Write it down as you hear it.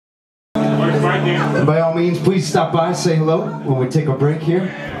By all means, please stop by, say hello when we take a break here,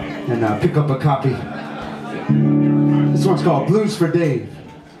 and pick up a copy. This one's called Blues for Dave.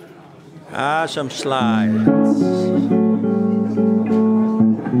 Some slides.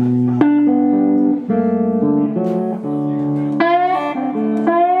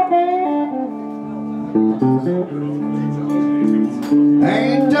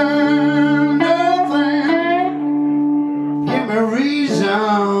 Ain't done nothing, give me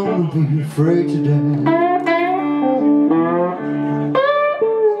reason to be afraid today.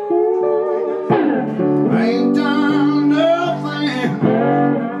 Ain't done nothing,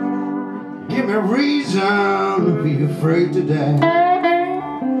 give me reason to be afraid today.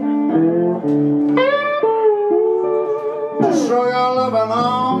 Just throw your loving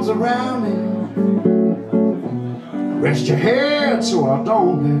arms around me, rest your head so I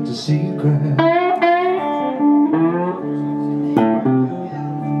don't have to see you cry.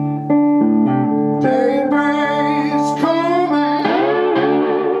 Daybreak's coming,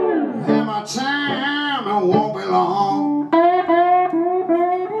 and my time it won't be long.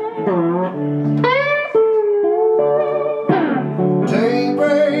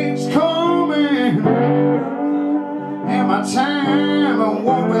 Daybreak's coming, and my time it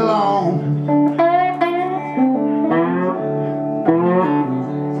won't be long.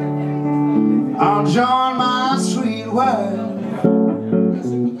 I'll join my sweet wife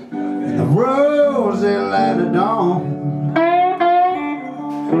in the rosy light of dawn.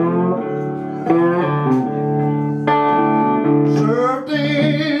 Served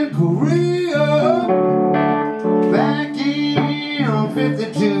in Korea back in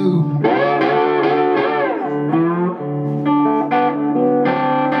 '52.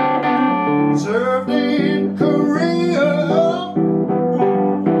 Served in Korea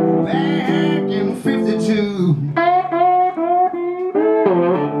back in '52.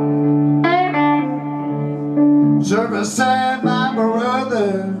 Served beside my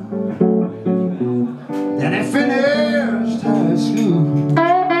brother, then he finished high school.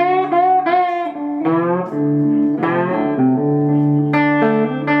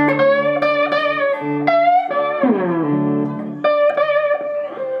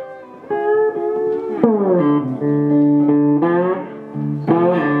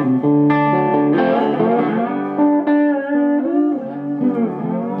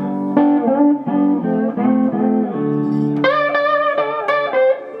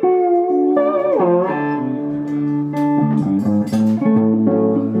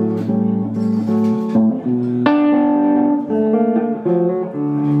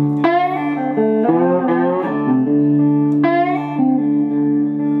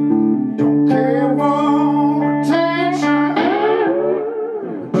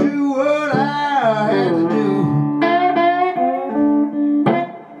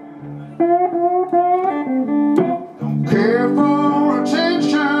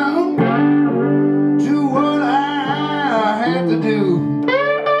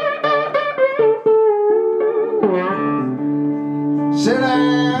 Set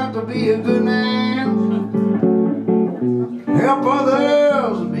out to be a good man, help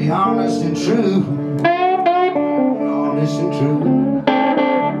others, be honest and true, honest and true.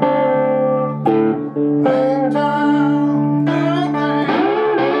 Ain't done nothing,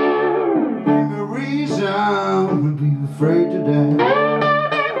 give me reason to be afraid today.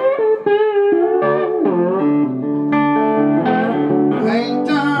 Ain't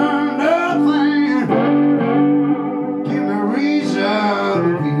done nothing, give me reason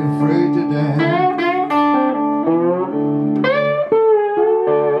to be afraid today.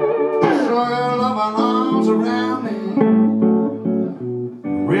 Just throw your loving arms around me,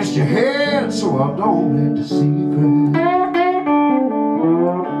 rest your head so I don't have to see you cry.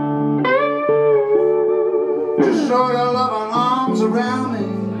 Just throw your loving arms around me,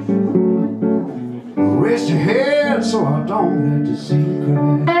 rest your head so I don't have to see you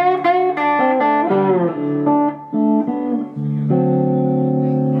cry.